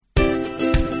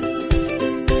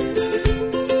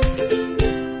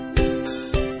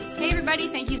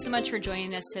much for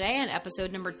joining us today on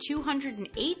episode number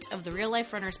 208 of the Real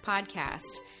Life Runners podcast.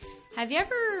 Have you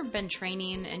ever been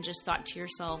training and just thought to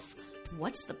yourself,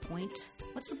 what's the point?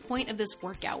 What's the point of this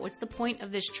workout? What's the point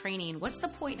of this training? What's the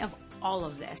point of all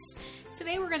of this?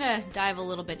 Today we're going to dive a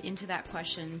little bit into that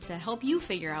question to help you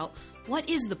figure out what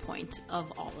is the point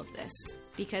of all of this,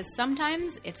 because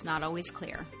sometimes it's not always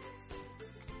clear.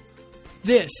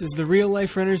 This is the Real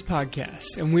Life Runners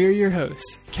podcast, and we're your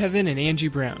hosts, Kevin and Angie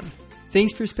Brown.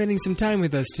 Thanks for spending some time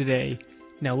with us today.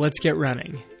 Now let's get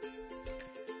running.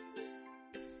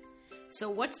 So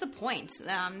what's the point?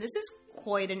 This is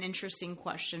quite an interesting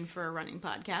question for a running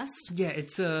podcast. Yeah,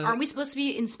 it's Aren't we supposed to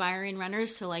be inspiring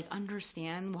runners to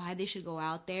understand why they should go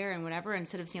out there and whatever,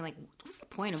 instead of saying what's the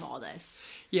point of all this?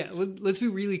 Yeah, let's be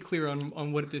really clear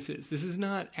on what this is. This is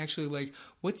not actually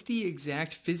what's the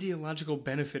exact physiological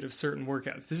benefit of certain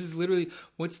workouts. This is literally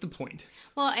what's the point.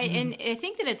 Well, and I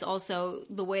think that it's also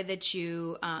the way that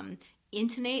you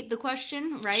intonate the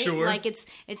question, right? Sure.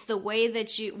 It's the way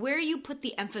that where you put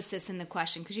the emphasis in the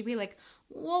question, because you'd be like,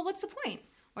 well, what's the point?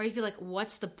 Or you'd be like,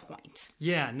 what's the point?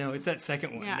 Yeah, no, it's that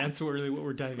second one. Yeah. That's really what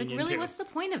we're diving into. Really, what's the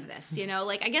point of this?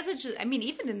 I guess it's just,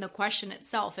 even in the question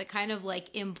itself, it kind of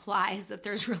implies that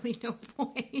there's really no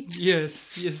point.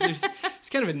 Yes, there's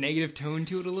kind of a negative tone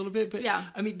to it a little bit. But yeah.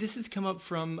 This has come up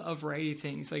from a variety of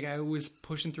things. I was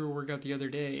pushing through a workout the other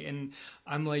day, and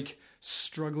I'm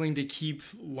struggling to keep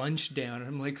lunch down. And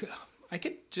I'm like, I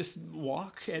could just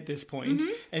walk at this point.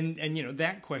 Mm-hmm. And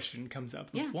that question comes up.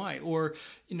 Yeah. Why? Or,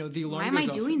 the alarm Why am goes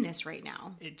I off. Doing this right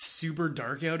now? It's super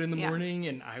dark out in the morning,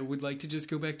 and I would like to just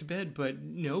go back to bed. But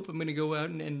nope, I'm going to go out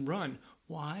and run.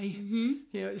 Why?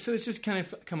 Mm-hmm. So it's just kind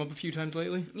of come up a few times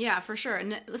lately. Yeah, for sure.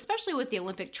 And especially with the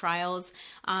Olympic trials,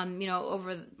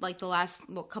 over the last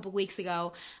couple weeks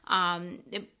ago,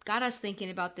 it got us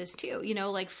thinking about this too.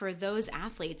 For those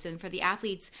athletes and for the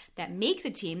athletes that make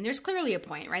the team, there's clearly a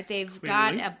point, right?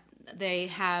 They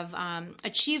have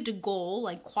achieved a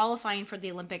goal, qualifying for the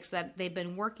Olympics, that they've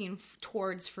been working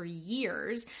towards for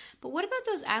years. But what about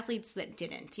those athletes that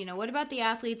didn't? What about the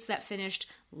athletes that finished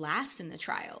last in the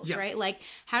trials, right?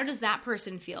 How does that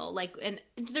person feel? And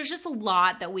there's just a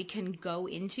lot that we can go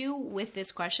into with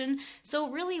this question. So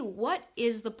really, what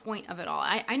is the point of it all?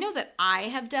 I know that I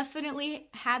have definitely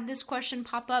had this question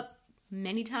pop up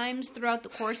many times throughout the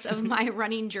course of my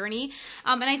running journey.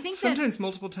 And I think sometimes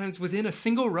multiple times within a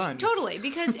single run. Totally.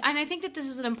 And I think that this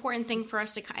is an important thing for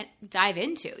us to kind of dive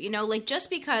into, just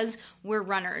because we're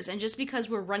runners and just because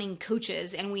we're running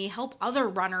coaches and we help other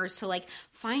runners to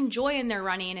find joy in their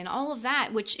running and all of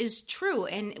that, which is true.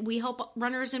 And we help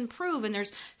runners improve. And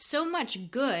there's so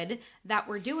much good that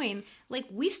we're doing.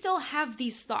 We still have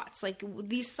these thoughts.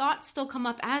 These thoughts still come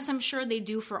up, as I'm sure they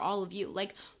do for all of you.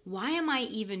 Why am I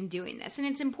even doing this? And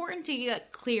it's important to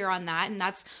get clear on that. And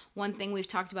that's one thing we've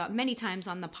talked about many times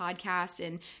on the podcast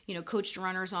and, coached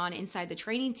runners on inside the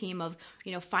training team of,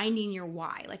 finding your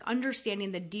why,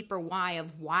 understanding the deeper why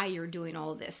of why you're doing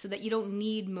all of this so that you don't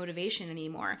need motivation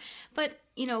anymore. But,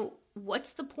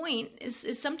 what's the point is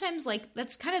sometimes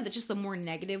that's kind of just the more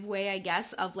negative way, I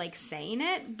guess, of saying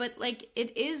it. But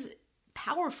it is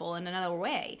powerful in another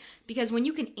way, because when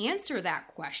you can answer that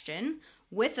question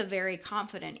with a very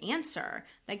confident answer,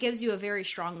 that gives you a very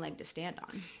strong leg to stand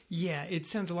on. Yeah, it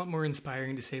sounds a lot more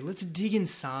inspiring to say, let's dig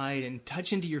inside and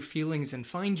touch into your feelings and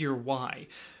find your why,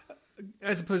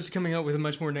 as opposed to coming out with a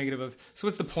much more negative of, so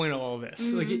what's the point of all of this?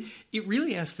 Mm-hmm. It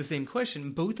really asks the same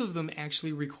question. Both of them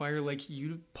actually require you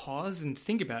to pause and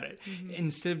think about it,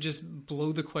 instead of just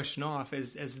blow the question off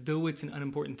as though it's an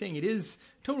unimportant thing. It is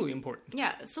totally important.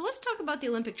 Yeah, so let's talk about the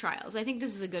Olympic trials. I think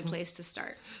this is a good place to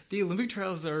start. The Olympic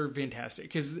trials are fantastic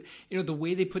because, the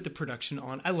way they put the production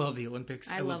on. I love the Olympics.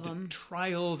 I love them. The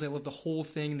trials. I love the whole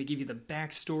thing. They give you the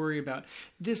backstory about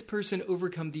this person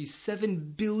overcome these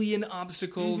 7 billion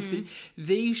obstacles.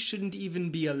 They shouldn't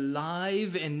even be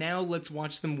alive, and now let's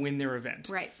watch them win their event.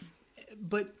 Right.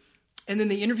 And then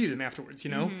they interview them afterwards,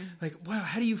 wow,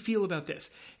 how do you feel about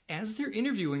this? As they're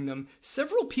interviewing them,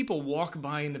 several people walk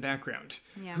by in the background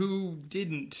who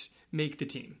didn't make the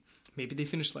team. Maybe they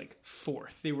finished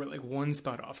fourth. They were one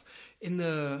spot off. In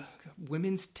the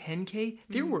women's 10K,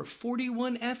 there were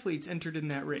 41 athletes entered in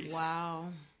that race. Wow.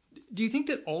 Do you think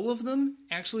that all of them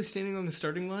actually standing on the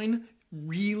starting line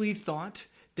really thought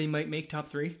they might make top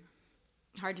 3?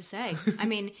 Hard to say.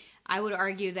 I would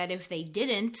argue that if they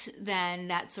didn't, then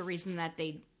that's a reason that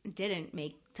they didn't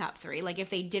make top 3. If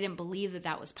they didn't believe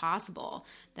that was possible,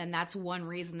 then that's one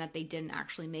reason that they didn't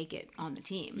actually make it on the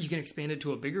team. You can expand it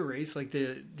to a bigger race, like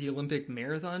the Olympic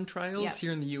marathon trials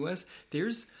here in the U.S.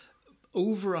 There's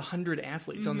over 100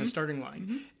 athletes on the starting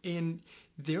line. And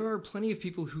there are plenty of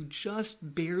people who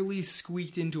just barely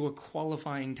squeaked into a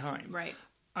qualifying time. Right.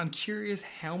 I'm curious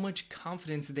how much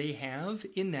confidence they have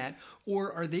in that,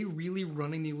 or are they really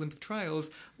running the Olympic trials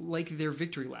like their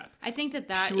victory lap? I think that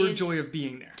Pure is joy of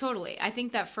being there. Totally. I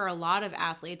think that for a lot of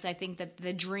athletes, I think that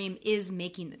the dream is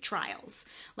making the trials.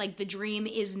 Like, the dream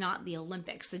is not the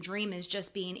Olympics. The dream is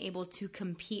just being able to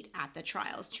compete at the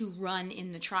trials, to run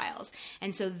in the trials.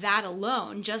 And so that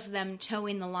alone, just them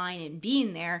towing the line and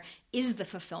being there, is the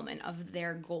fulfillment of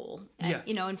their goal. And,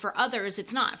 and for others,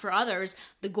 it's not. For others,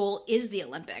 the goal is the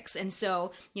Olympics. And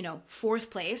so, 4th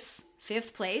place,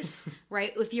 5th place,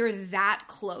 right? If you're that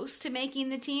close to making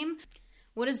the team,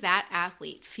 what is that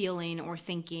athlete feeling or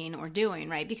thinking or doing,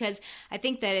 right? Because I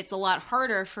think that it's a lot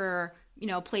harder for,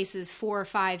 places 4,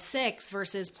 5, 6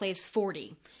 versus place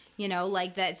 40.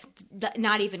 That's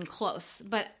not even close.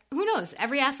 But who knows?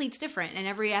 Every athlete's different, and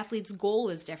every athlete's goal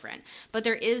is different. But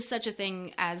there is such a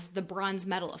thing as the bronze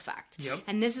medal effect. Yep.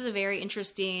 And this is a very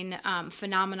interesting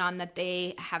phenomenon that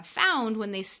they have found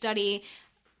when they study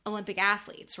Olympic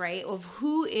athletes, right? Of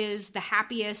who is the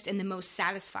happiest and the most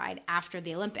satisfied after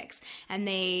the Olympics. And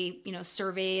they,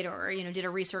 surveyed or, did a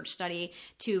research study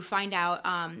to find out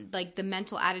the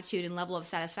mental attitude and level of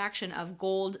satisfaction of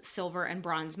gold, silver, and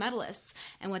bronze medalists.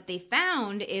 And what they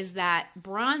found is that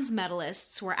bronze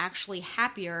medalists were actually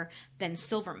happier than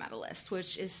silver medalists,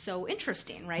 which is so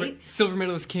interesting, right? Silver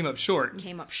medalists came up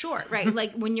short. Right?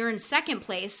 Like, when you're in 2nd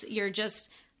place,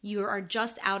 you are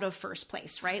just out of 1st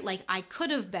place, right? Like, I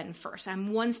could have been 1st.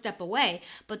 I'm 1 step away.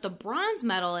 But the bronze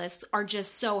medalists are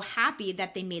just so happy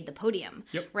that they made the podium,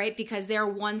 right? Because they're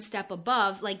 1 step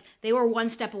above. Like, they were 1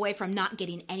 step away from not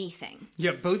getting anything.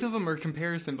 Yeah, both of them are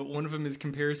comparison, but one of them is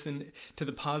comparison to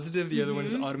the positive. The other one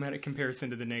is automatic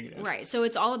comparison to the negative. Right. So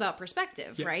it's all about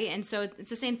perspective, right? And so it's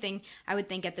the same thing, I would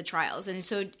think, at the trials. And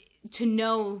so to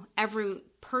know every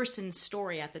person's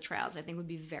story at the trials, I think, would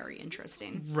be very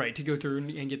interesting. Right, to go through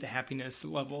and get the happiness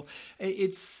level.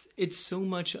 It's so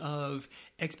much of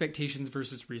expectations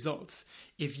versus results.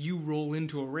 If you roll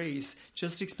into a race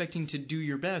just expecting to do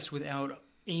your best without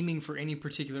aiming for any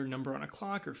particular number on a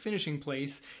clock or finishing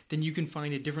place, then you can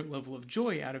find a different level of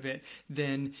joy out of it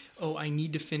than, I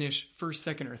need to finish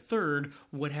 1st, 2nd, or 3rd.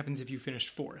 What happens if you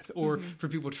finish 4th? Or for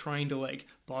people trying to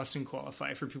Boston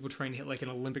qualify, for people trying to hit an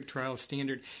Olympic trial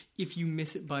standard, if you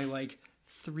miss it by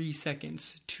 3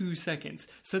 seconds, 2 seconds,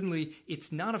 suddenly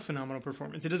it's not a phenomenal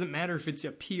performance. It doesn't matter if it's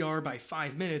a PR by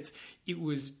 5 minutes. It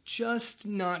was just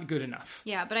not good enough.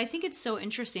 Yeah, but I think it's so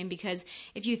interesting because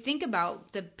if you think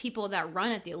about the people that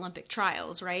run at the Olympic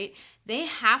trials, right, they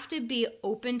have to be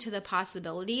open to the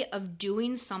possibility of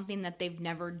doing something that they've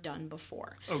never done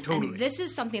before. Oh, totally. And this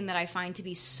is something that I find to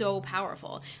be so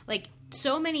powerful.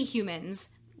 So many humans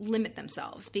limit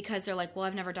themselves because they're like, well,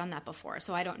 I've never done that before,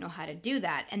 so I don't know how to do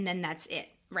that. And then that's it,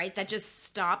 right? That just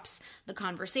stops the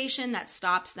conversation. That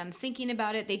stops them thinking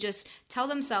about it. They just tell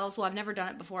themselves, well, I've never done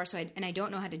it before, and I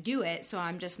don't know how to do it, so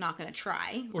I'm just not going to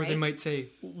try. Or they might say,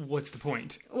 what's the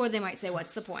point? Or they might say,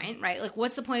 what's the point, right?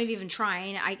 What's the point of even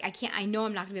trying? I can't, I know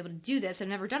I'm not going to be able to do this. I've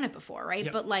never done it before, right?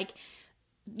 Yep. But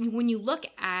when you look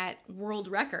at world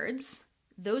records,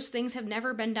 those things have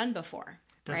never been done before.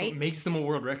 That's right? what makes them a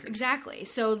world record. Exactly.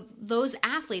 So those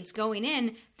athletes going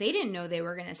in, they didn't know they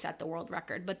were going to set the world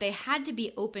record, but they had to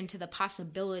be open to the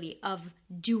possibility of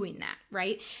doing that,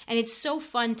 right? And it's so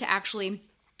fun to actually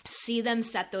see them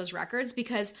set those records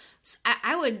because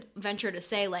I would venture to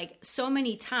say so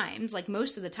many times,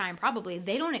 most of the time probably,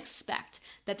 they don't expect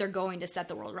that they're going to set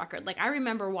the world record. I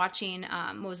remember watching,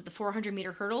 the 400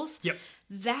 meter hurdles? Yep.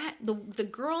 That the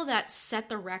girl that set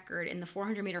the record in the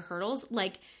 400 meter hurdles,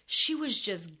 she was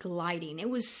just gliding. It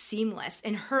was seamless.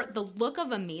 And the look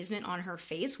of amazement on her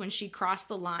face when she crossed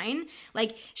the line,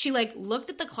 she looked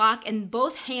at the clock and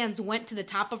both hands went to the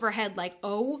top of her head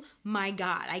oh my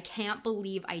God, I can't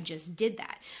believe I just did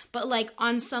that. But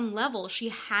on some level, she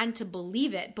had to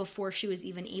believe it before she was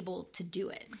even able to do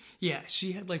it. Yeah,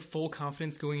 she had full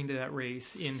confidence going into that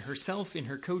race in herself, in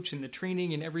her coach, in the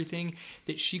training and everything,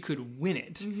 that she could win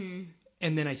it. Mm-hmm.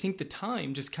 And then I think the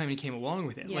time just kind of came along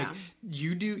with it. Yeah.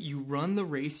 You run the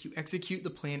race, you execute the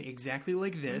plan exactly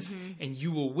like this, and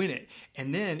you will win it.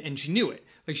 And she knew it.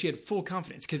 She had full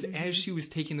confidence because as she was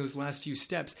taking those last few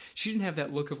steps, she didn't have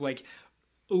that look of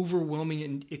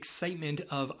overwhelming excitement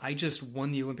of, I just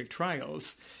won the Olympic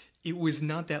trials. it was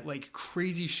not that like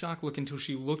crazy shock look until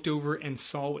she looked over and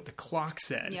saw what the clock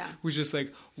said. Yeah. It was just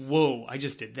like, whoa, I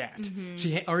just did that.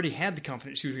 She already had the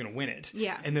confidence she was going to win it.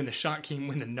 Yeah. And then the shock came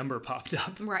when the number popped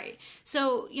up. Right.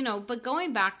 So, but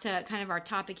going back to kind of our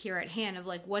topic here at hand of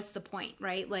like, what's the point,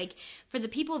 right? Like for the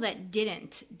people that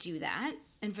didn't do that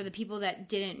and for the people that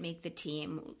didn't make the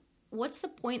team, what's the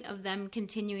point of them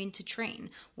continuing to train?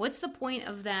 What's the point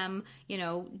of them,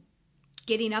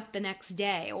 getting up the next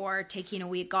day or taking a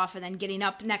week off and then getting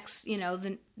up next,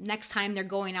 the next time they're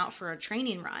going out for a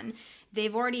training run?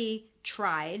 They've already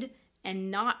tried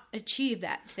and not achieved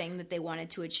that thing that they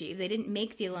wanted to achieve. They didn't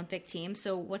make the Olympic team.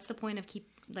 So what's the point of keep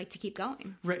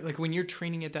going? Right. Like when you're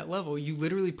training at that level, you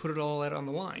literally put it all out on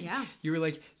the line. Yeah. You were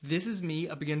like, this is me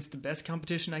up against the best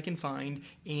competition I can find,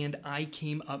 and I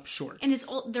came up short. And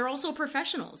they're also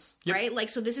professionals, Yep. right? Like,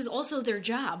 so this is also their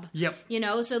job. Yep.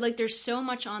 So like there's so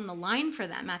much on the line for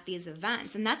them at these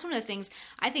events. And that's one of the things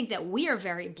I think that we are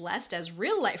very blessed as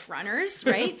real life runners,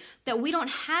 right? That we don't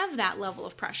have that level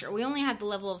of pressure. We only have the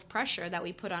level of pressure that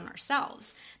we put on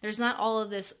ourselves. There's not all of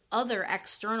this other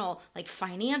external, like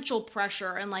financial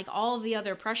pressure and like all of the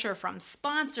other pressure from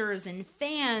sponsors and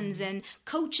fans and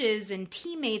coaches and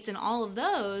teammates and all of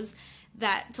those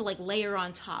that to like layer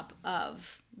on top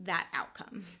of that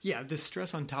outcome. Yeah, the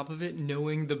stress on top of it,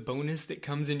 knowing the bonus that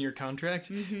comes in your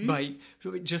contract by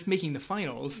just making the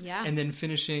finals and then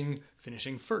finishing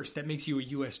first. That makes you a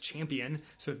U.S. champion,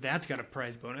 so that's got a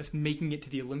prize bonus. Making it to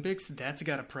the Olympics, that's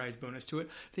got a prize bonus to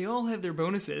it. They all have their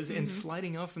bonuses, and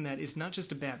sliding off from that is not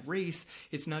just a bad race.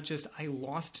 It's not just I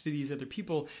lost to these other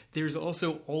people. There's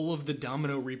also all of the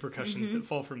domino repercussions that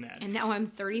fall from that. And now I'm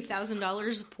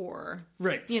 $30,000 poorer.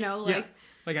 Right.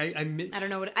 Like I don't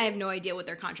know I have no idea what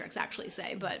their contracts actually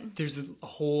say, but there's a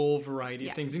whole variety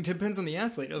of things. It depends on the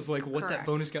athlete of like what that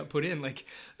bonus got put in. Like,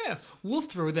 yeah, we'll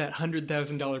throw that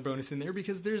 $100,000 bonus in there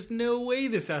because there's no way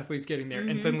this athlete's getting there,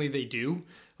 and suddenly they do.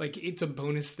 Like it's a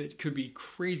bonus that could be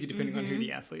crazy depending on who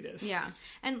the athlete is. Yeah.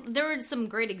 And there were some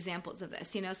great examples of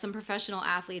this, some professional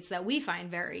athletes that we find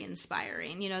very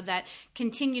inspiring, that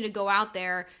continue to go out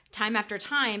there time after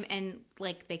time and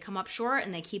like they come up short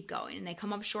and they keep going and they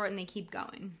come up short and they keep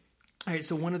going. All right,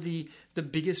 so one of the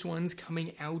biggest ones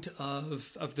coming out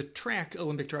of the track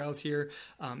Olympic trials here,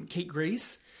 Kate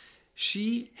Grace.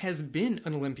 She has been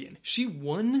an Olympian. She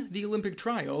won the Olympic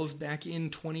trials back in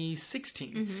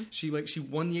 2016. She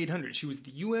won the 800. She was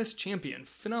the U.S. champion.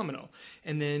 Phenomenal.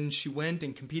 And then she went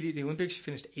and competed at the Olympics. She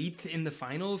finished 8th in the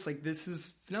finals. Like, this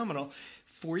is phenomenal.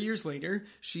 4 years later,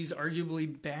 she's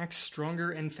arguably back stronger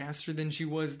and faster than she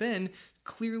was then.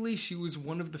 Clearly, she was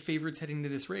one of the favorites heading to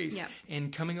this race. Yep.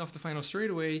 And coming off the final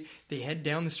straightaway, they head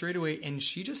down the straightaway, and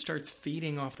she just starts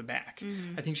fading off the back.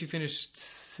 I think she finished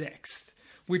 6th.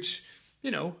 Which,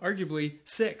 arguably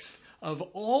 6th of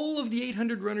all of the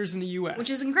 800 runners in the U.S. Which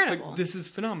is incredible. Like, this is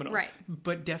phenomenal. Right.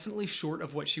 But definitely short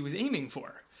of what she was aiming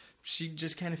for. She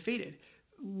just kind of faded.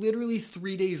 Literally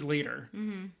 3 days later,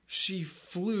 she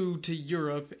flew to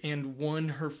Europe and won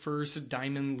her first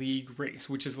Diamond League race,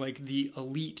 which is like the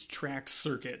elite track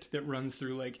circuit that runs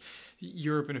through like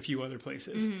Europe and a few other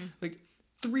places. Like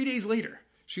 3 days later,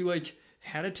 she like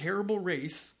had a terrible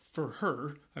race. For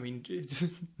her, I mean, it's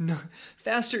not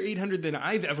faster 800 than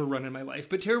I've ever run in my life,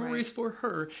 but terrible race for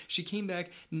her. She came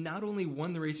back, not only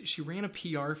won the race, she ran a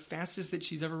PR, fastest that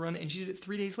she's ever run, and she did it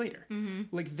 3 days later.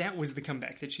 Like, that was the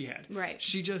comeback that she had. Right.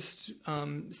 She just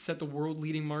set the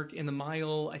world-leading mark in the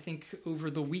mile, I think,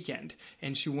 over the weekend,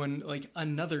 and she won, like,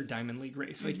 another Diamond League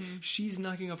race. Like, she's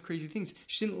knocking off crazy things.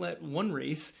 She didn't let one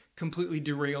race completely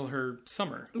derail her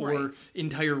summer or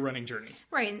entire running journey.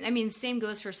 Right. I mean, same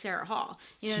goes for Sarah Hall.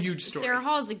 Huge story. Sarah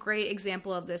Hall is a great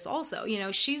example of this also.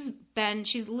 She's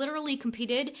literally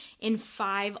competed in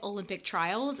 5 Olympic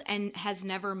trials and has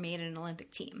never made an Olympic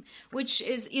team, which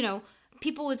is,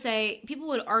 people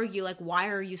would argue, like, why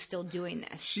are you still doing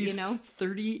this? She's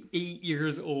 38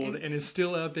 years old and is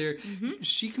still out there.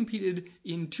 She competed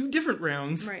in 2 different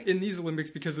rounds in these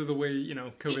Olympics because of the way,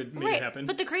 COVID made it happen.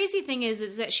 But the crazy thing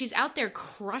is that she's out there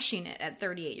crushing it at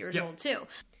 38 years old, too.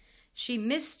 She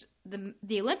missed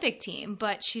the Olympic team,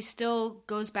 but she still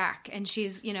goes back and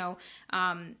she's,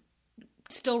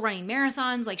 still running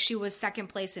marathons. Like, she was 2nd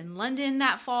place in London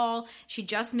that fall. She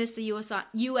just missed the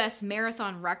U.S.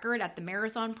 marathon record at the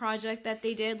Marathon Project that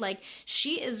they did. Like,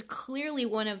 she is clearly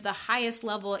one of the highest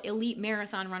level elite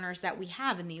marathon runners that we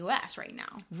have in the U.S. right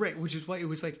now. Right, which is why it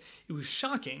was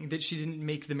shocking that she didn't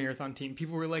make the marathon team.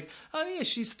 People were like, oh yeah,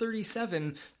 she's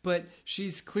 37, but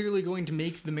she's clearly going to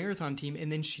make the marathon team,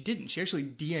 and then she didn't. She actually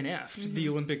DNF'd the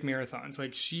Olympic marathons.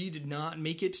 Like, she did not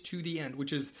make it to the end,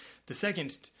 which is the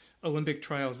second Olympic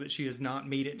trials that she has not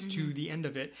made it to the end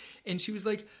of it. And she was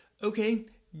like, okay,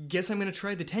 guess I'm going to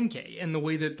try the 10K. And the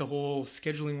way that the whole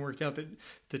scheduling worked out, that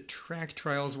the track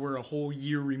trials were a whole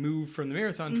year removed from the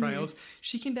marathon trials,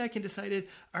 she came back and decided,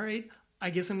 all right, I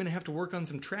guess I'm going to have to work on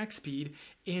some track speed,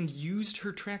 and used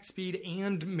her track speed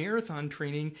and marathon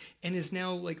training, and is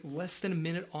now like less than a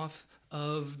minute off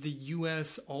of the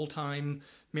U.S. all-time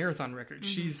marathon record.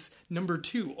 She's number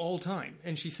 2 all-time,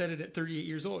 and she set it at 38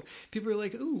 years old. People are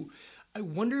like, ooh, I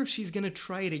wonder if she's going to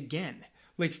try it again.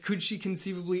 Like, could she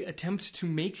conceivably attempt to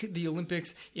make the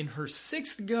Olympics in her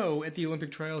 6th go at the Olympic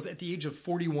trials at the age of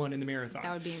 41 in the marathon?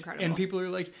 That would be incredible. And people are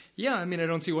like, yeah, I mean, I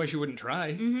don't see why she wouldn't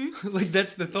try. Like,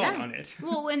 that's the thought on it.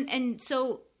 Well, and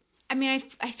so, I mean,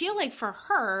 I feel like for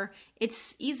her,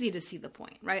 it's easy to see the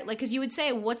point, right? Like, because you would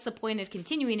say, what's the point of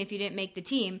continuing if you didn't make the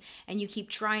team, and you keep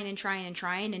trying and trying and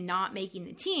trying and not making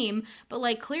the team? But,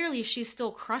 like, clearly she's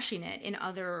still crushing it in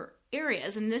other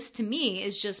areas. And this, to me,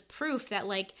 is just proof that,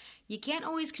 like, you can't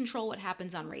always control what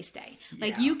happens on race day.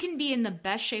 Like, you can be in the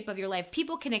best shape of your life.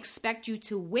 People can expect you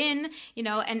to win, you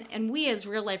know, and we as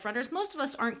real life runners, most of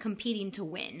us aren't competing to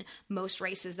win most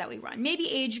races that we run. Maybe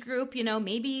age group, you know,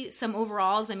 maybe some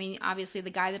overalls. I mean, obviously the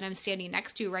guy that I'm standing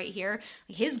next to right here,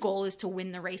 his goal is to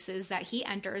win the races that he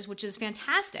enters, which is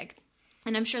fantastic.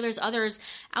 And I'm sure there's others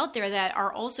out there that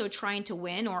are also trying to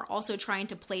win or also trying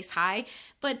to place high.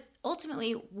 But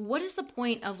ultimately, what is the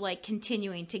point of like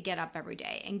continuing to get up every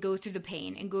day and go through the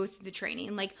pain and go through the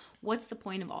training? Like, what's the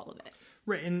point of all of it?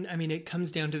 Right. And I mean, it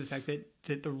comes down to the fact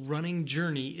that the running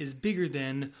journey is bigger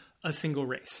than a single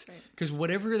race. Because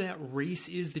whatever that race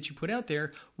is that you put out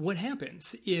there, what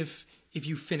happens if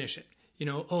you finish it? You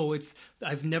know,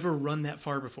 I've never run that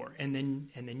far before, and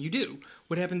then you do.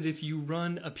 What happens if you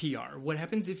run a PR? What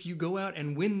happens if you go out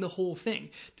and win the whole thing?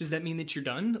 Does that mean that you're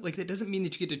done? Like, that doesn't mean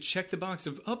that you get to check the box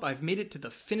of, I've made it to the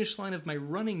finish line of my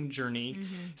running journey.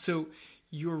 So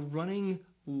your running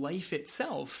life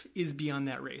itself is beyond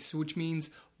that race, which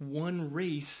means one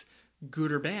race,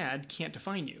 good or bad, can't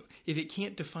define you. If it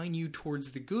can't define you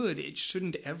towards the good, it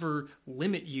shouldn't ever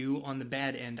limit you on the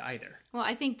bad end either. Well,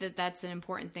 I think that that's an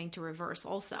important thing to reverse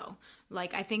also.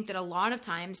 Like, I think that a lot of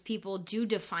times people do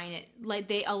define it, like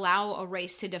they allow a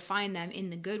race to define them in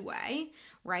the good way,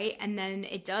 right? And then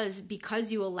it does,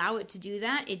 because you allow it to do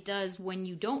that, it does, when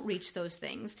you don't reach those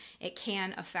things, it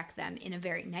can affect them in a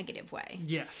very negative way.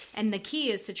 Yes. And the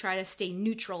key is to try to stay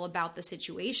neutral about the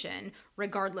situation,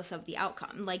 regardless of the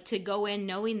outcome. Like, to go in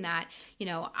knowing that, you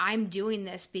know, I'm doing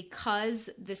this because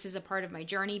this is a part of my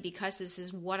journey, because this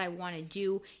is what I want to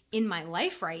do in my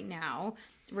life right now,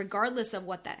 regardless of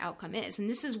what that outcome is. And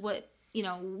this is what, you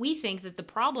know, we think that the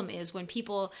problem is when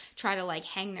people try to like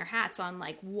hang their hats on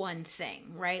like one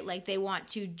thing, right? Like they want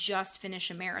to just finish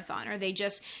a marathon, or they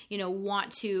just, you know,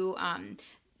 want to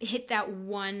hit that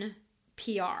one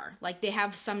PR. Like they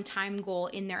have some time goal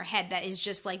in their head that is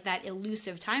just like that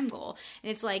elusive time goal.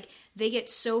 And it's like they get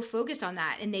so focused on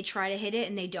that and they try to hit it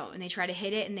and they don't, and they try to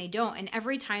hit it and they don't. And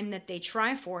every time that they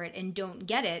try for it and don't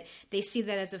get it, they see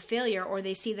that as a failure, or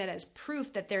they see that as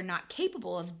proof that they're not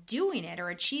capable of doing it or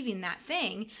achieving that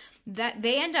thing, that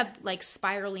they end up like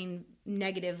spiraling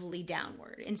negatively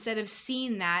downward, instead of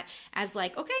seeing that as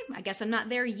like, okay, I guess I'm not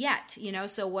there yet, you know,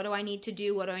 so what do I need to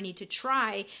do? What do I need to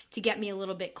try to get me a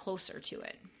little bit closer to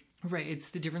it? Right. It's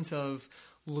the difference of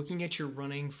looking at your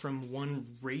running from one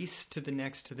race to the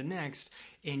next,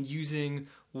 and using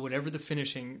whatever the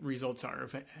finishing results are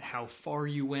of how far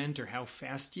you went or how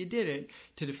fast you did it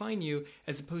to define you,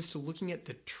 as opposed to looking at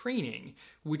the training,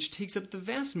 which takes up the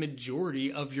vast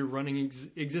majority of your running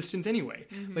existence anyway.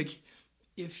 Like,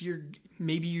 if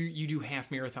maybe you do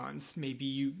half marathons,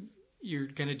 maybe you're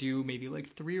going to do maybe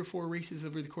like 3 or 4 races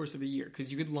over the course of a year,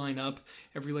 because you could line up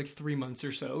every like 3 months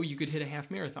or so, you could hit a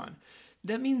half marathon.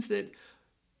 That means that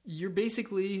you're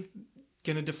basically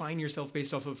going to define yourself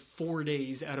based off of 4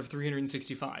 days out of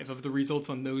 365 of the results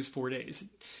on those 4 days.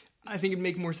 I think it'd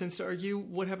make more sense to argue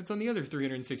what happens on the other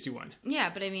 361.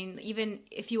 Yeah, but I mean, even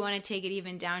if you want to take it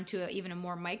even down to even a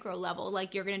more micro level,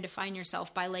 like you're going to define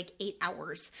yourself by like 8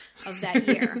 hours of that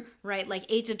year, right? Like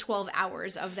 8 to 12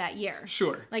 hours of that year.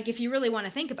 Sure. Like if you really want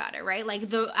to think about it, right?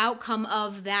 Like the outcome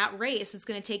of that race, it's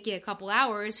going to take you a couple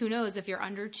hours. Who knows if you're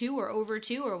under 2 or over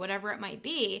 2 or whatever it might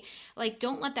be. Like,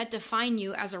 don't let that define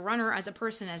you as a runner, as a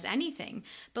person, as anything.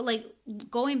 But like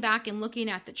going back and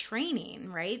looking at the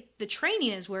training, right? The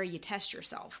training is where you test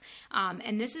yourself.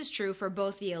 And this is true for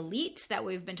both the elite that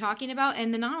we've been talking about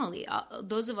and the non-elite,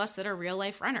 those of us that are real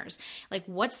life runners. Like,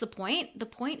 what's the point? The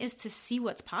point is to see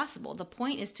what's possible. The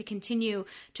point is to continue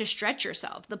to stretch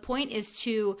yourself. The point is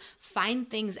to find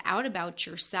things out about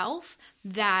yourself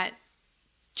that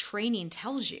training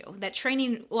tells you. That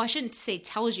training, well, I shouldn't say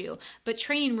tells you, but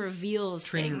training reveals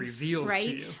Training things, reveals right?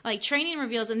 to you. Like training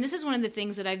reveals, and this is one of the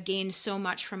things that I've gained so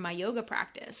much from my yoga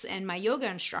practice and my yoga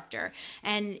instructor.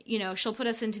 And, you know, she'll put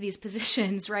us into these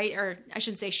positions, right? Or I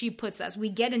shouldn't say she puts us. We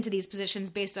get into these positions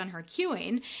based on her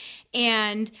cueing.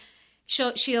 And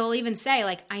she'll even say,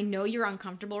 like, I know you're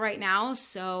uncomfortable right now,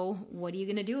 so what are you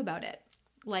going to do about it?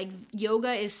 Like,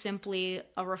 yoga is simply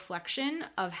a reflection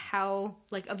of how,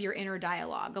 like, of your inner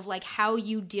dialogue, of like how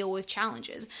you deal with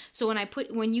challenges. So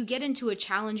when you get into a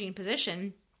challenging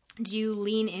position, do you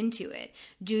lean into it?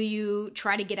 Do you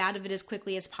try to get out of it as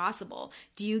quickly as possible?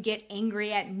 Do you get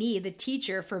angry at me, the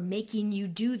teacher, for making you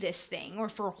do this thing or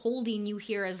for holding you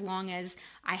here as long as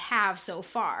I have so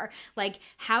far? Like,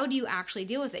 how do you actually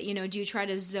deal with it? You know, do you try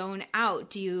to zone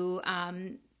out? Do you,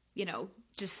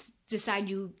 just decide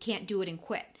you can't do it and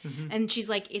quit? Mm-hmm. And she's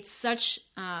like, it's such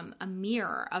a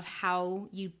mirror of how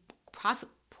you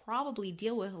probably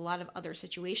deal with a lot of other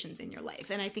situations in your life.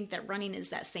 And I think that running is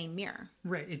that same mirror.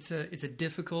 Right. It's a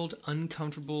difficult,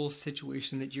 uncomfortable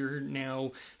situation that you're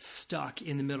now stuck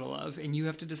in the middle of, and you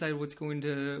have to decide what's going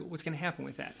to happen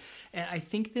with that. And I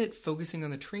think that focusing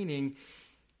on the training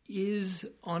is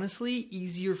honestly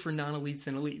easier for non-elites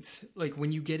than elites. Like,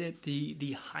 when you get at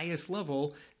the highest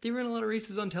level, they run a lot of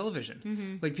races on television.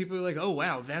 Mm-hmm. Like, people are like, oh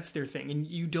wow, that's their thing. And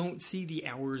you don't see the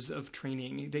hours of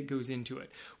training that goes into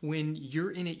it. When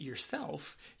you're in it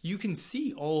yourself, you can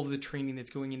see all of the training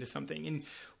that's going into something. And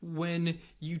when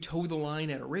you toe the line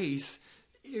at a race,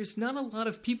 there's not a lot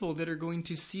of people that are going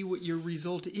to see what your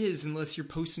result is unless you're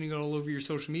posting it all over your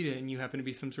social media and you happen to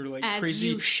be some sort of like crazy... As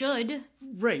you should.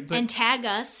 Right. But... And tag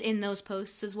us in those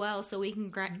posts as well so we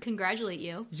can congratulate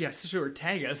you. Yes, sure.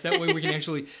 Tag us. That way we can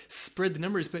actually spread the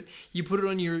numbers. But you put it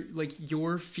on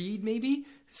your feed maybe,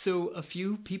 so a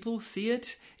few people see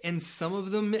it and some of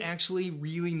them actually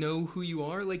really know who you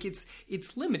are. Like, it's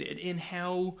limited in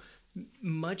how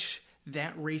much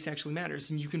that race actually matters.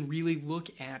 And you can really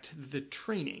look at the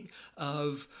training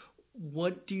of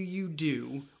what do you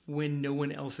do when no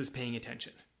one else is paying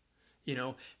attention. You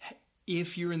know,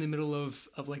 if you're in the middle of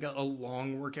like a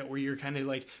long workout where you're kind of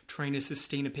like trying to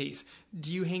sustain a pace,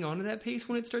 do you hang on to that pace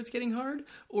when it starts getting hard?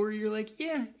 Or you're like,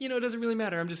 yeah, you know, it doesn't really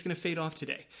matter, I'm just going to fade off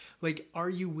today. Like, are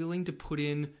you willing to put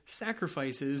in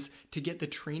sacrifices to get the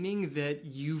training that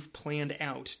you've planned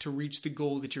out to reach the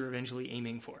goal that you're eventually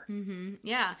aiming for? Mm-hmm.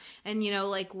 Yeah. And, you know,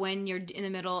 like when you're in the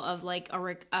middle of like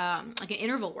an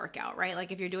interval workout, right?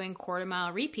 Like if you're doing quarter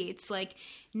mile repeats, like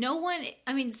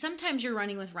sometimes you're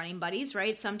running with running buddies,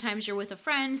 right? Sometimes you're with a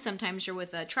friend, sometimes you're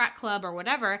with a track club or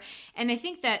whatever. And I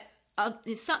think that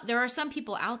there are some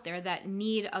people out there that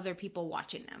need other people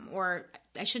watching them, or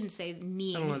I shouldn't say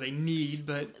need. I don't know they need,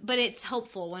 but it's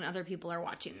helpful when other people are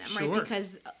watching them, sure. Right? Because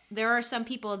there are some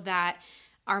people that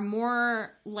are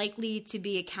more likely to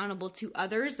be accountable to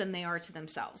others than they are to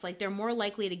themselves. Like, they're more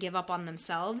likely to give up on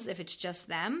themselves if it's just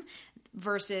them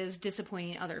versus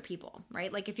disappointing other people,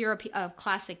 right? Like, if you're a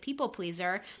classic people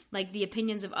pleaser, like, the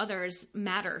opinions of others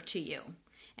matter to you.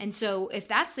 And so if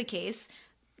that's the case,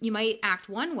 you might act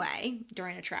one way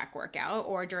during a track workout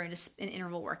or during an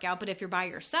interval workout. But if you're by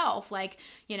yourself, like,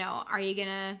 you know, are you going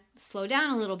to slow down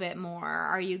a little bit more?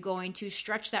 Are you going to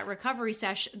stretch that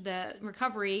the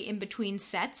recovery in between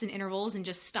sets and intervals and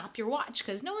just stop your watch?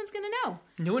 Because no one's going to know.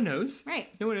 No one knows. Right.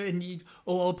 No one. And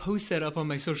I'll post that up on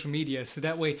my social media. So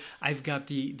that way I've got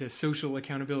the social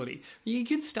accountability. You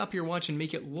can stop your watch and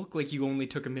make it look like you only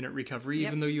took a minute recovery, Yep.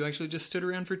 even though you actually just stood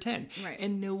around for 10. Right.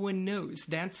 And no one knows.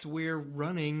 That's where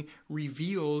running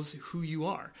reveals who you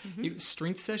are. Mm-hmm.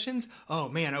 Strength sessions, oh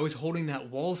man, I was holding that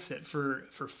wall sit for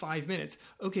 5 minutes.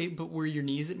 Okay, but were your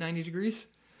knees at 90 degrees?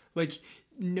 Like,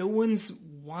 no one's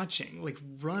watching. Like,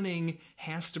 running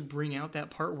has to bring out that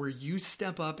part where you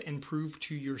step up and prove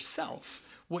to yourself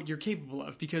what you're capable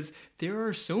of, because there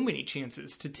are so many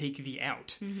chances to take the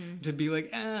out, mm-hmm. to be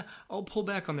like, I'll pull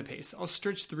back on the pace. I'll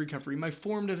stretch the recovery. My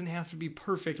form doesn't have to be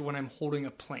perfect when I'm holding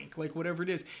a plank, like whatever it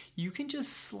is. You can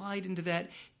just slide into that.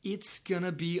 It's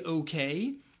gonna be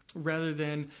okay, rather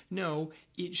than, no,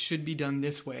 it should be done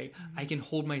this way. Mm-hmm. I can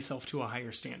hold myself to a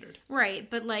higher standard. Right.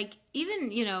 But like, even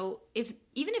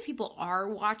if people are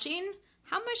watching,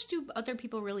 how much do other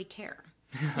people really care?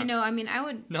 You know, I mean,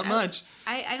 Not much.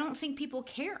 I don't think people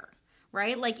care,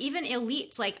 right? Like, even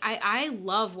elites, like, I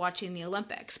love watching the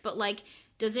Olympics, but like,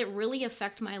 does it really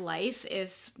affect my life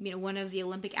if, one of the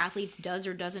Olympic athletes does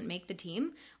or doesn't make the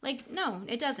team? Like, no,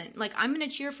 it doesn't. Like, I'm going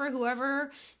to cheer for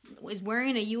whoever is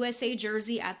wearing a USA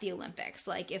jersey at the Olympics.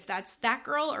 Like, if that's that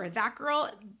girl or that girl,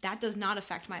 that does not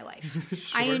affect my life.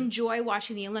 Sure. I enjoy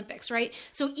watching the Olympics, right?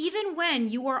 So even when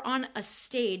you are on a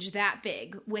stage that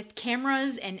big with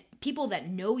cameras and people that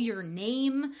know your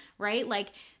name, right?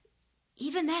 Like,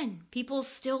 even then, people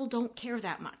still don't care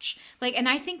that much. Like, and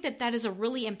I think that is a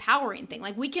really empowering thing.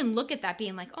 Like, we can look at that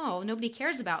being like, oh, nobody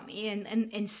cares about me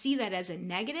and see that as a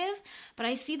negative, but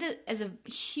I see that as a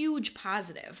huge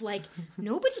positive. Like,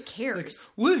 nobody cares.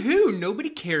 Like, woohoo,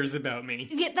 nobody cares about me.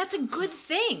 Yeah, that's a good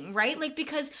thing, right? Like,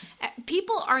 because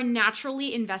people are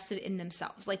naturally invested in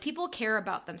themselves. Like, people care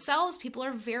about themselves. People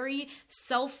are very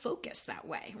self-focused that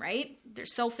way, right? They're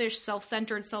selfish,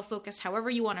 self-centered, self-focused, however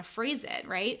you want to phrase it,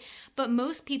 right? But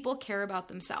most people care about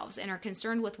themselves and are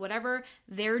concerned with whatever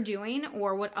they're doing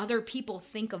or what other people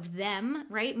think of them,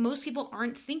 right? Most people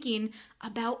aren't thinking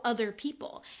about other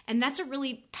people. And that's a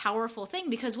really powerful thing,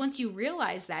 because once you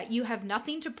realize that, you have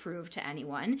nothing to prove to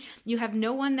anyone. You have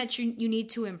no one that you need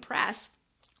to impress.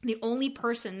 The only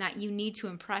person that you need to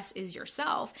impress is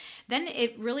yourself. Then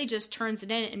it really just turns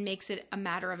it in and makes it a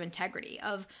matter of integrity,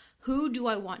 of who do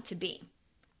I want to be,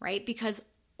 right? Because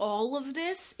all of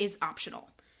this is optional.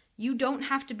 You don't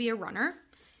have to be a runner.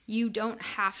 You don't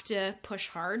have to push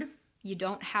hard. You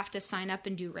don't have to sign up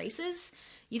and do races.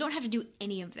 You don't have to do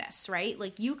any of this, right?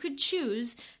 Like, you could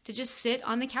choose to just sit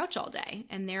on the couch all day.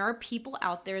 And there are people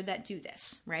out there that do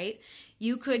this, right?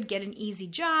 You could get an easy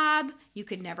job. You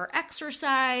could never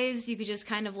exercise. You could just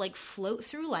kind of like float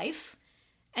through life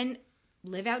and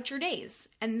live out your days.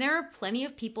 And there are plenty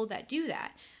of people that do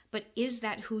that. But is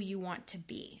that who you want to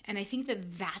be? And I think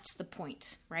that that's the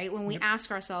point, right? When we ask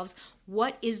ourselves,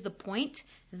 what is the point?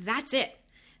 That's it.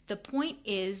 The point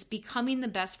is becoming the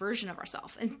best version of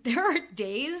ourselves. And there are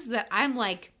days that I'm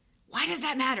like, why does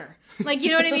that matter? Like,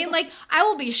 you know what I mean? Like, I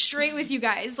will be straight with you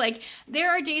guys. Like, there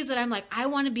are days that I'm like, I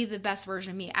want to be the best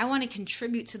version of me. I want to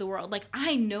contribute to the world. Like,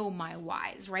 I know my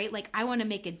whys, right? Like, I want to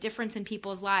make a difference in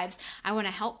people's lives. I want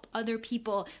to help other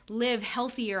people live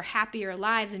healthier, happier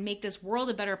lives and make this world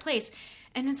a better place.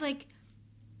 And it's like,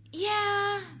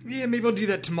 yeah, maybe I'll do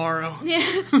that tomorrow.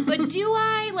 Yeah, but do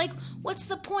I? Like, what's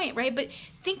the point, right? But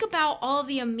think about all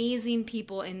the amazing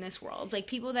people in this world, like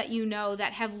people that you know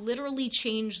that have literally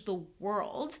changed the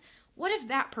world. What if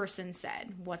that person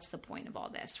said, what's the point of all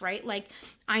this, right? Like,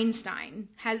 Einstein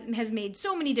has made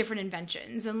so many different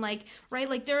inventions, and like, right,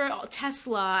 like there are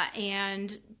Tesla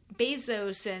and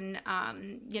Bezos and,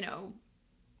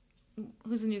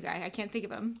 who's the new guy? I can't think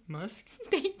of him. Musk?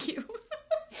 Thank you.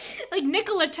 Like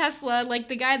Nikola Tesla, like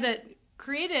the guy that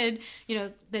created,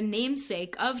 the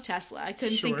namesake of Tesla. I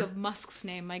couldn't think of Musk's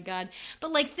name, my God.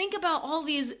 But like, think about all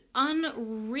these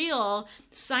unreal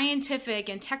scientific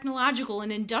and technological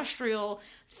and industrial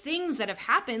things that have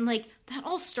happened. Like, that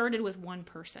all started with one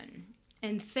person.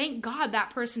 And thank God that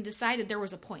person decided there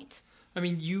was a point. I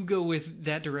mean, you go with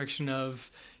that direction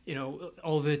of,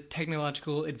 all the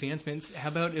technological advancements. How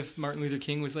about if Martin Luther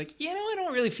King was like, I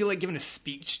don't really feel like giving a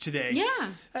speech today.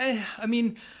 Yeah. I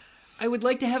mean, I would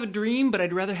like to have a dream, but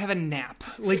I'd rather have a nap.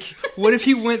 Like, what if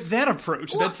he went that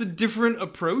approach? Well, that's a different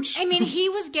approach. I mean, he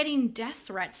was getting death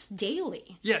threats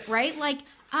daily. Yes. Right? Like,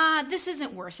 this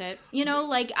isn't worth it.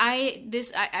 Like,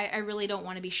 I really don't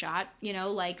want to be shot.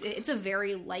 Like, it's a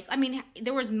very,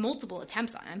 there was multiple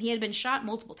attempts on him. He had been shot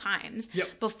multiple times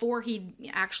before he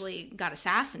actually got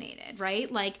assassinated,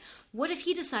 right? Like, what if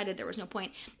he decided there was no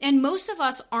point? And most of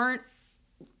us aren't,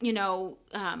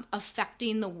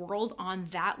 affecting the world on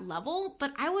that level,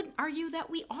 but I would argue that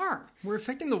we are. We're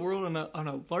affecting the world on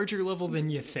a larger level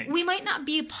than you think. We might not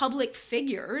be public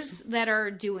figures that are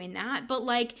doing that, but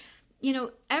like,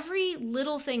 every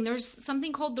little thing, there's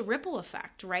something called the ripple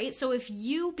effect, right? So if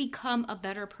you become a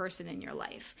better person in your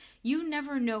life, you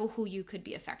never know who you could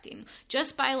be affecting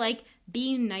just by like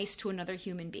being nice to another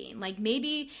human being. Like,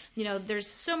 maybe, there's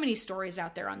so many stories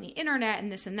out there on the internet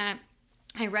and this and that.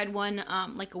 I read one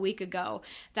like a week ago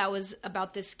that was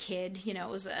about this kid, it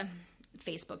was a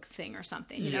Facebook thing or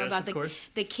something, about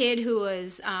the kid who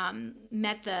was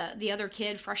met the other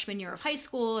kid freshman year of high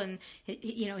school, and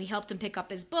he helped him pick up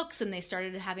his books, and they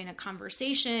started having a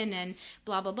conversation and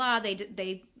blah blah blah.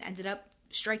 They ended up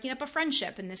striking up a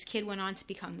friendship, and this kid went on to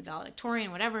become the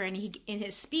valedictorian, whatever. And he, in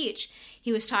his speech,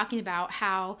 he was talking about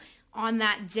how on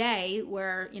that day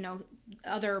where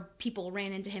other people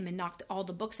ran into him and knocked all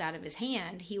the books out of his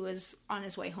hand, he was on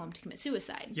his way home to commit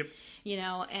suicide. Yep.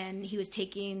 And he was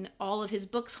taking all of his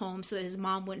books home so that his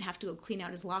mom wouldn't have to go clean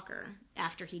out his locker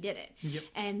after he did it. Yep.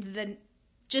 And then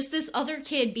just this other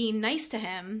kid being nice to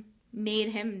him made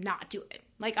him not do it.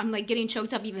 Like, I'm like getting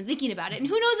choked up even thinking about it. And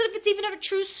who knows if it's even a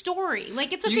true story.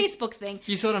 Like, it's a Facebook thing.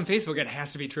 You saw it on Facebook. It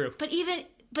has to be true.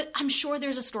 But I'm sure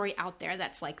there's a story out there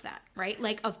that's like that, right?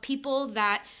 Like, of people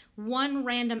that one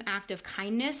random act of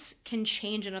kindness can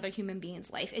change another human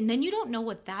being's life. And then you don't know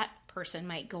what that person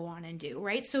might go on and do,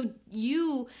 right? So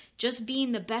you just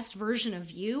being the best version of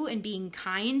you and being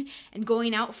kind and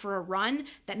going out for a run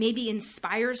that maybe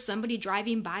inspires somebody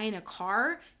driving by in a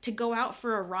car to go out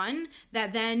for a run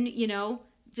that then, you know,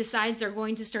 decides they're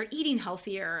going to start eating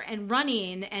healthier and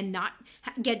running and not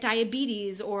get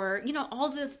diabetes or, you know, all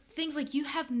the things. Like, you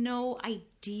have no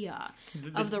idea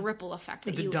of the ripple effect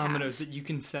that you have. The dominoes that you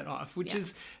can set off, which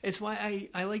is why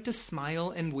I like to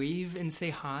smile and wave and say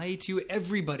hi to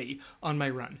everybody on my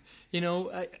run. You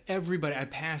know, everybody. I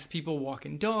pass people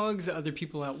walking dogs, other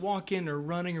people out walking or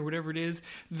running or whatever it is.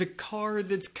 The car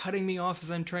that's cutting me off as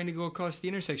I'm trying to go across the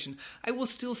intersection. I will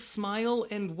still smile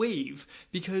and wave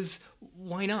because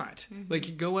why not? Mm-hmm.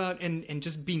 Like, go out and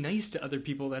just be nice to other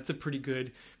people. That's a pretty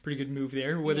good move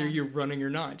there, whether you're running or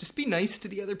not. Just be nice to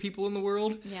the other people in the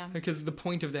world. Yeah. Because the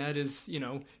point of that is, you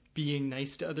know, being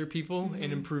nice to other people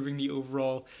and improving the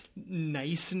overall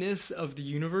niceness of the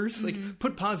universe. Like,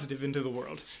 put positive into the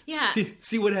world. Yeah.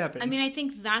 See what happens. I mean, I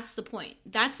think that's the point.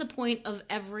 That's the point of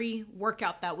every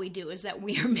workout that we do, is that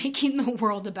we are making the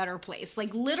world a better place.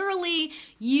 Like, literally,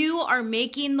 you are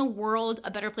making the world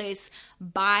a better place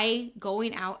by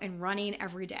going out and running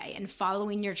every day and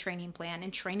following your training plan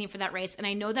and training for that race. And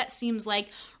I know that seems like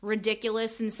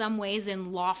ridiculous in some ways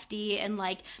and lofty and,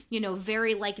 like, you know,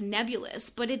 very like nebulous,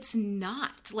 but it's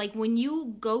not. Like, when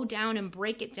you go down and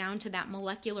break it down to that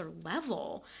molecular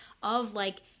level of,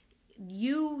 like,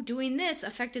 you doing this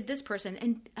affected this person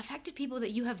and affected people that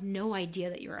you have no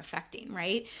idea that you're affecting,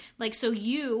 right? Like, so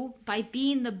you, by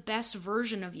being the best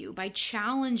version of you, by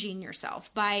challenging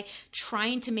yourself, by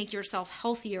trying to make yourself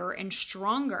healthier and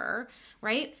stronger,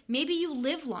 right? Maybe you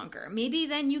live longer. Maybe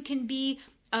then you can be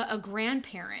a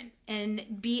grandparent and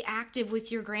be active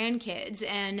with your grandkids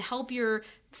and help your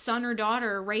son or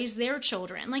daughter raise their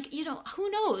children. Like, you know, who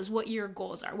knows what your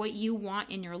goals are, what you want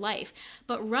in your life.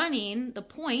 But running, the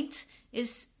point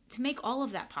is to make all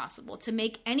of that possible, to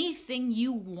make anything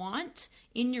you want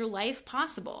in your life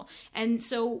possible. And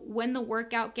so when the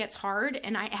workout gets hard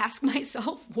and I ask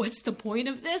myself, what's the point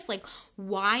of this? Like,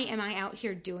 why am I out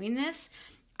here doing this?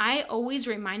 I always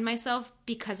remind myself,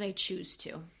 because I choose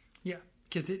to. Yeah.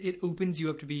 Because it opens you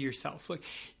up to be yourself. Like,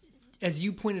 as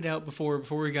you pointed out before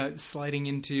we got sliding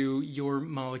into your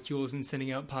molecules and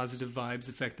sending out positive vibes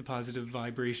affect the positive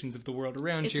vibrations of the world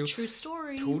around you. It's a true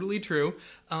story. Totally true.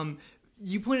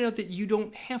 You pointed out that you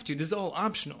don't have to. This is all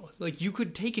optional. Like, you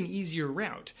could take an easier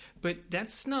route, but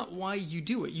that's not why you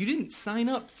do it. You didn't sign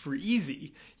up for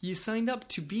easy. You signed up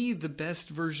to be the best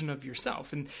version of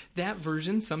yourself. And that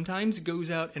version sometimes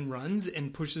goes out and runs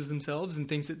and pushes themselves and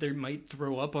thinks that they might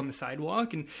throw up on the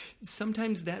sidewalk. And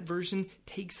sometimes that version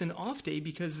takes an off day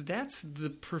because that's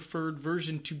the preferred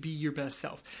version to be your best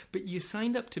self. But you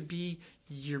signed up to be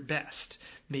your best.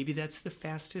 Maybe that's the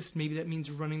fastest. Maybe that means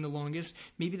running the longest.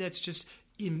 Maybe that's just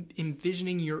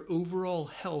envisioning your overall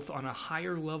health on a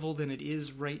higher level than it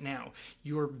is right now.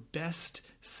 Your best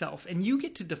self. And you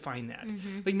get to define that.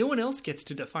 Mm-hmm. Like, no one else gets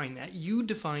to define that. You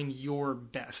define your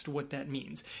best, what that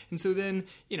means. And so then,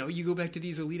 you know, you go back to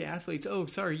these elite athletes. Oh,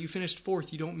 sorry, you finished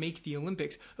fourth. You don't make the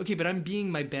Olympics. Okay, but I'm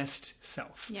being my best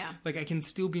self. Yeah. Like, I can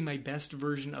still be my best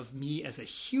version of me as a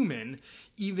human,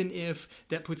 even if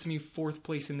that puts me fourth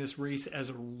place in this race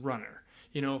as a runner.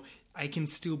 You know, I can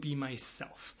still be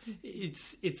myself.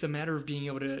 It's a matter of being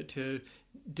able to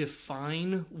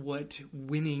define what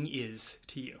winning is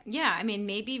to you. Yeah, I mean,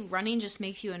 maybe running just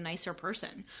makes you a nicer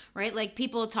person, right? Like,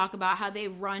 people talk about how they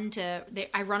run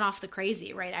I run off the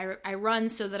crazy, right? I run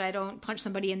so that I don't punch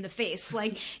somebody in the face.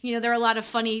 Like, you know, there are a lot of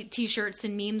funny t-shirts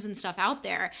and memes and stuff out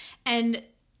there. And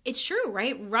it's true,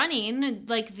 right? Running,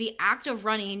 like, the act of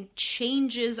running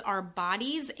changes our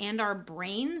bodies and our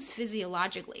brains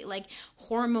physiologically. Like,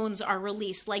 hormones are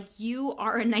released. Like, you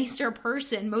are a nicer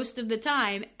person most of the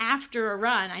time after a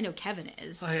run. I know Kevin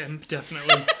is. I am,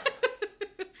 definitely.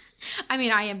 I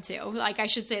mean, I am too. Like, I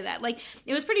should say that. Like,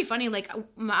 it was pretty funny. Like,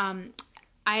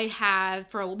 I had,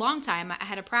 for a long time, I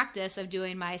had a practice of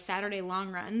doing my Saturday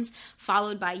long runs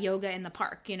followed by yoga in the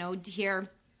park, you know, here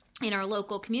in our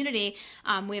local community,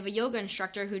 we have a yoga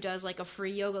instructor who does like a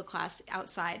free yoga class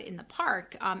outside in the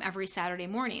park every Saturday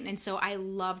morning. And so I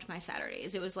loved my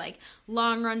Saturdays. It was like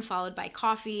long run followed by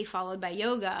coffee, followed by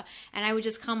yoga. And I would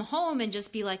just come home and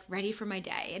just be like ready for my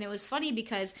day. And it was funny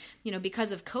because,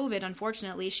 because of COVID,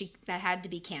 unfortunately, that had to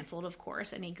be canceled, of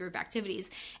course, any group activities.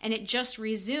 And it just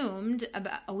resumed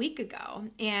about a week ago.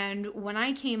 And when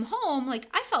I came home, like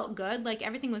I felt good, like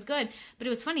everything was good. But it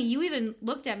was funny. You even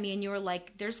looked at me and you were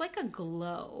like, there's like a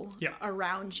glow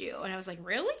around you. And I was like,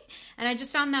 really? And I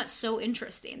just found that so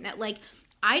interesting that like,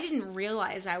 I didn't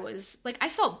realize I was like, I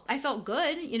felt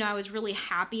good. I was really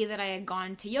happy that I had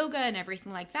gone to yoga and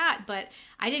everything like that. But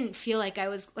I didn't feel like I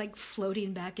was like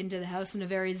floating back into the house in a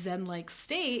very Zen-like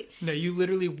state. No, you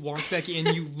literally walked back in.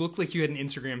 You looked like you had an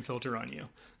Instagram filter on you.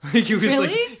 Like it was really?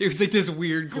 like it was like this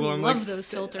weird glow. I love those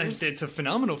filters. It's a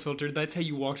phenomenal filter. That's how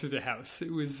you walk through the house.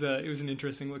 It was an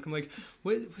interesting look. I'm like,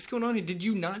 what's going on here? Did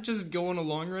you not just go on a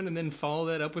long run and then follow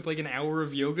that up with like an hour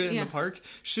of yoga in the park?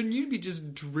 Shouldn't you be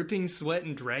just dripping sweat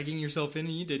and dragging yourself in?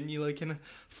 And you didn't. You like kind of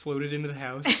floated into the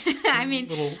house. I mean,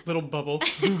 little bubble.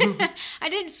 I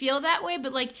didn't feel that way,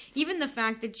 but like even the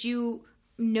fact that you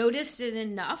noticed it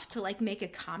enough to like make a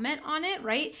comment on it,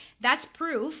 right? That's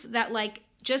proof that like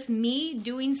just me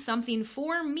doing something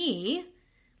for me,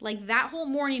 like that whole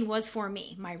morning was for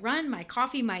me. My run, my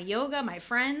coffee, my yoga, my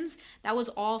friends, that was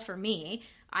all for me.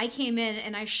 I came in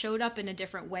and I showed up in a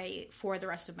different way for the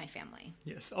rest of my family.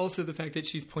 Yes. Also, the fact that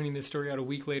she's pointing this story out a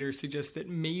week later suggests that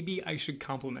maybe I should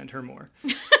compliment her more.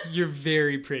 You're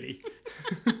very pretty.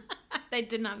 I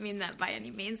did not mean that by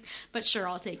any means, but sure,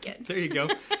 I'll take it. There you go.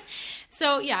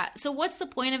 So what's the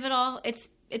point of it all? It's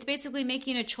basically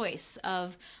making a choice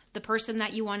of the person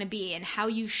that you want to be and how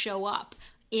you show up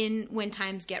when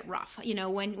times get rough.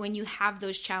 When you have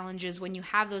those challenges, when you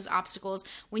have those obstacles,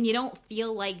 when you don't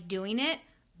feel like doing it,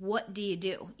 what do you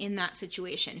do in that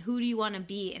situation? Who do you want to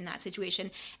be in that situation?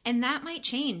 And that might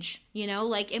change,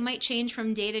 like it might change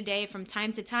from day to day, from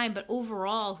time to time, but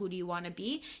overall, who do you want to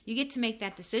be? You get to make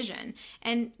that decision.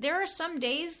 And there are some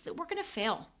days that we're going to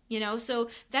fail. So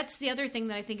that's the other thing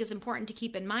that I think is important to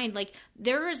keep in mind. Like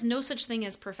there is no such thing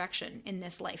as perfection in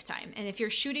this lifetime. And if you're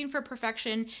shooting for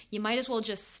perfection, you might as well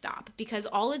just stop, because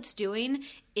all it's doing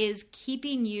is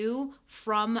keeping you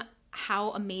from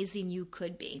how amazing you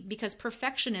could be, because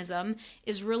perfectionism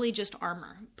is really just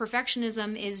armor.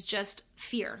 Perfectionism is just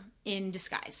fear in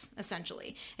disguise,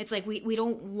 essentially. It's like we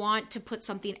don't want to put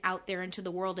something out there into the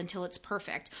world until it's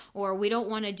perfect, or we don't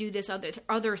want to do this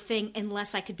other thing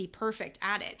unless I could be perfect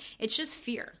at it. It's just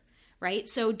fear, right?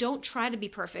 So don't try to be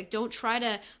perfect. Don't try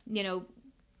to,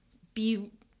 be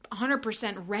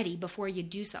 100% ready before you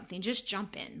do something. Just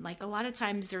jump in. Like a lot of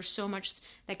times there's so much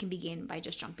that can be gained by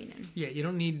just jumping in. Yeah, you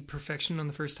don't need perfection on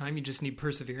the first time. You just need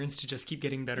perseverance to just keep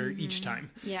getting better each time.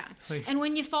 Yeah. And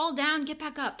when you fall down, get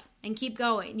back up and keep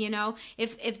going.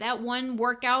 If that one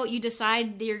workout you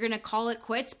decide that you're going to call it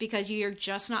quits because you're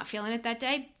just not feeling it that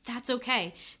day, that's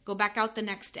okay. Go back out the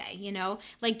next day,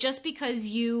 Like just because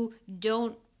you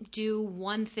don't do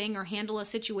one thing or handle a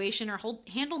situation or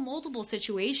handle multiple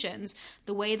situations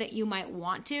the way that you might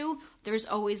want to, there's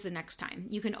always the next time.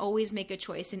 You can always make a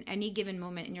choice in any given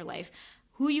moment in your life,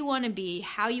 who you want to be,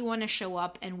 how you want to show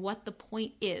up, and what the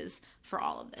point is for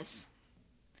all of this.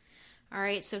 All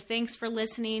right, so thanks for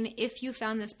listening. If you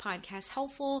found this podcast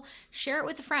helpful, share it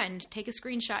with a friend. Take a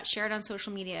screenshot, share it on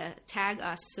social media, tag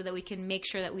us so that we can make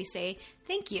sure that we say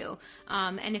thank you.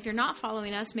 And if you're not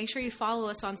following us, make sure you follow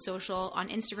us on social, on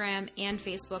Instagram and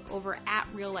Facebook over at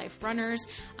Real Life Runners.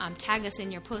 Tag us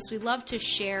in your posts. We'd love to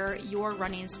share your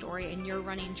running story and your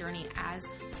running journey as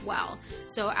well.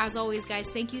 So as always, guys,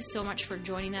 thank you so much for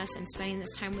joining us and spending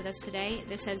this time with us today.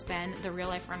 This has been the Real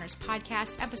Life Runners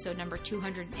podcast, episode number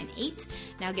 208.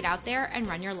 Now get out there and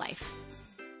run your life.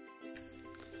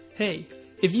 Hey,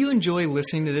 if you enjoy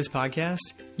listening to this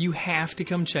podcast, you have to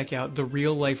come check out the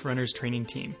Real Life Runners training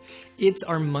team. It's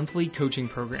our monthly coaching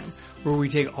program where we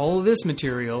take all of this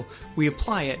material, we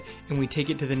apply it, and we take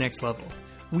it to the next level.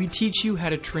 We teach you how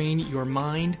to train your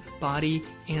mind, body,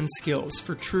 and skills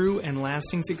for true and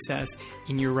lasting success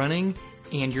in your running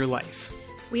and your life.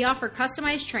 We offer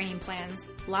customized training plans,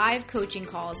 live coaching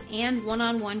calls, and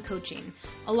one-on-one coaching,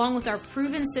 along with our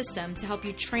proven system to help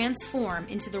you transform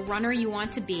into the runner you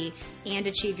want to be and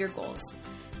achieve your goals.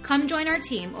 Come join our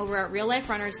team over at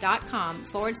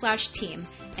realliferunners.com/team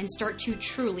and start to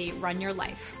truly run your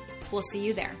life. We'll see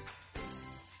you there.